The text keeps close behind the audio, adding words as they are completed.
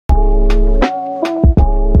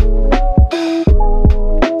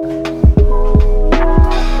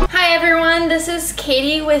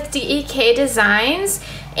with DEK Designs,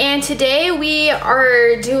 and today we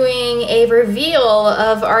are doing a reveal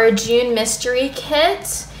of our June mystery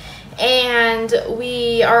kit, and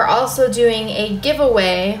we are also doing a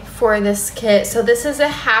giveaway for this kit. So this is a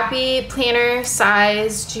Happy Planner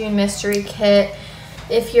size June mystery kit.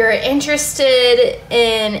 If you're interested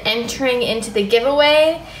in entering into the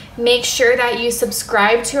giveaway, make sure that you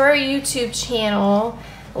subscribe to our YouTube channel,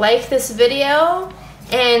 like this video,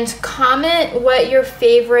 and comment what your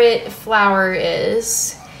favorite flower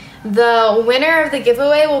is. The winner of the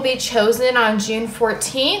giveaway will be chosen on June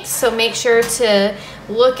 14th, so make sure to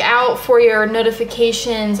look out for your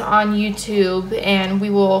notifications on YouTube, and we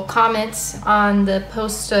will comment on the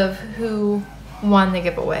post of who won the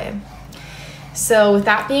giveaway. So with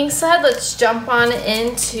that being said, let's jump on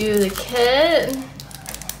into the kit.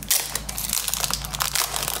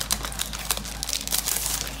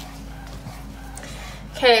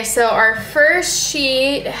 Okay, so our first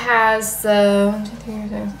sheet has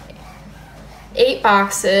the 8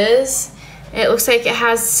 boxes. It looks like it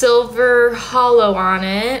has silver hollow on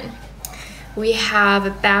it. We have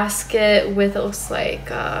a basket with, it looks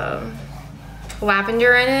like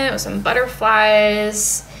lavender in it with some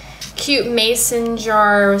butterflies, cute mason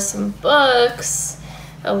jar with some books,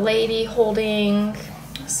 a lady holding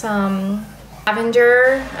some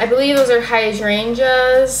lavender. I believe those are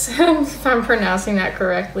hydrangeas, if I'm pronouncing that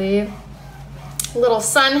correctly. A little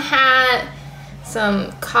sun hat,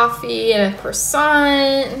 some coffee and a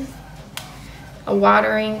croissant, a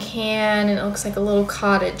watering can, and it looks like a little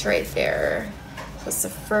cottage right there. So that's the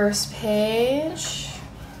first page.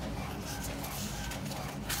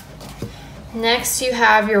 Next you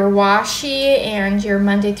have your washi and your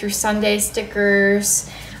Monday through Sunday stickers.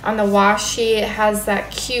 On the washi, it has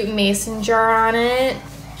that cute mason jar on it.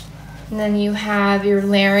 And then you have your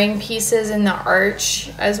layering pieces in the arch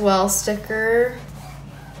as well sticker.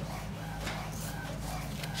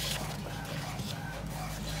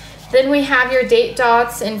 Then we have your date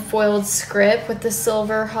dots in foiled script with the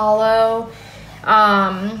silver hollow.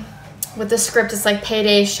 With the script, it's like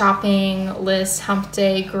payday, shopping, list, hump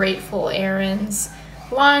day, grateful, errands,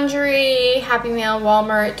 laundry, Happy Mail,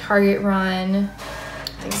 Walmart, Target run,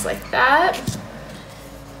 things like that.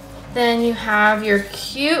 Then you have your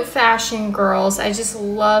cute fashion girls. I just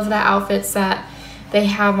love the outfits that they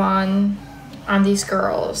have on these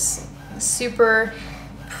girls. Super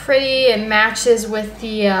pretty. It matches with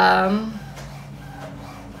the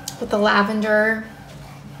lavender.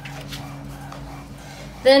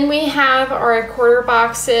 Then we have our quarter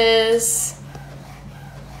boxes,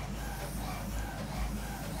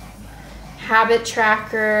 habit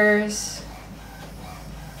trackers,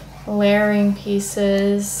 layering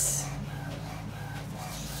pieces.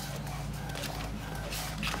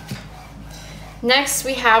 Next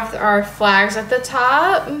we have our flags at the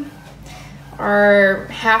top, our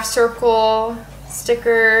half circle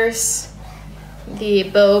stickers, the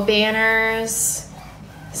bow banners,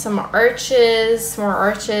 some arches, more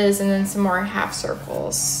arches, and then some more half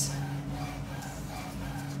circles.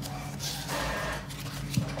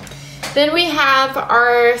 Then we have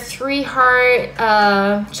our 3-heart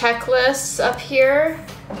checklists up here.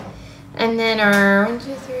 And then our 1,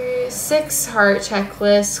 2, 3, 6-heart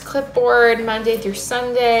checklist, clipboard, Monday through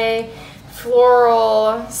Sunday,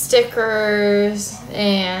 floral, stickers,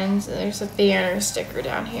 and there's a banner sticker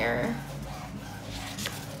down here.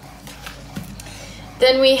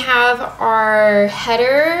 Then we have our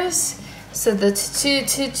headers. So the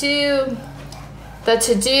to-do,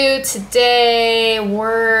 today,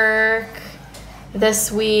 work,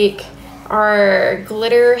 this week, our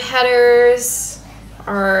glitter headers,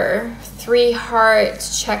 our 3-heart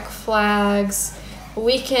check flags,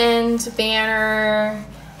 weekend banner,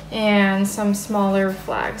 and some smaller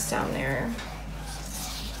flags down there.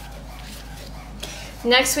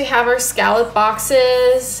 Next we have our scallop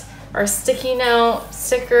boxes, our sticky note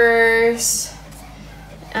stickers,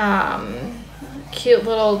 cute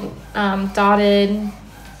little dotted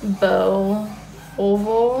bow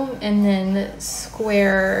oval, and then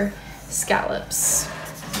square scallops.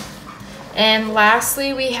 And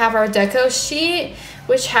lastly, we have our deco sheet,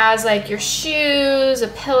 which has like your shoes, a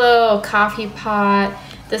pillow, a coffee pot.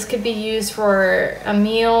 This could be used for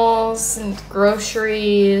meals and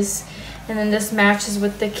groceries. And then this matches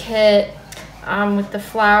with the kit, with the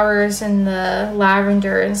flowers and the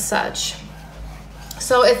lavender and such.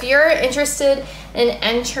 So if you're interested in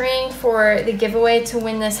entering for the giveaway to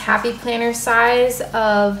win this Happy Planner size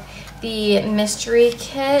of the mystery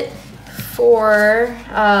kit for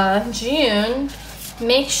June,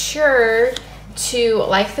 make sure to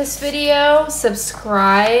like this video,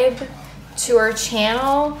 subscribe to our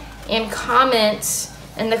channel, and comment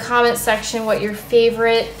in the comment section what your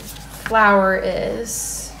favorite flower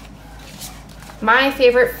is. My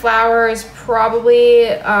favorite flower is probably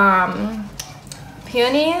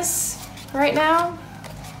peonies right now,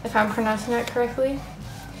 if I'm pronouncing that correctly.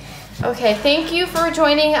 Okay, thank you for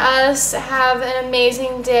joining us. Have an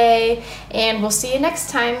amazing day, and we'll see you next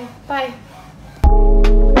time. Bye.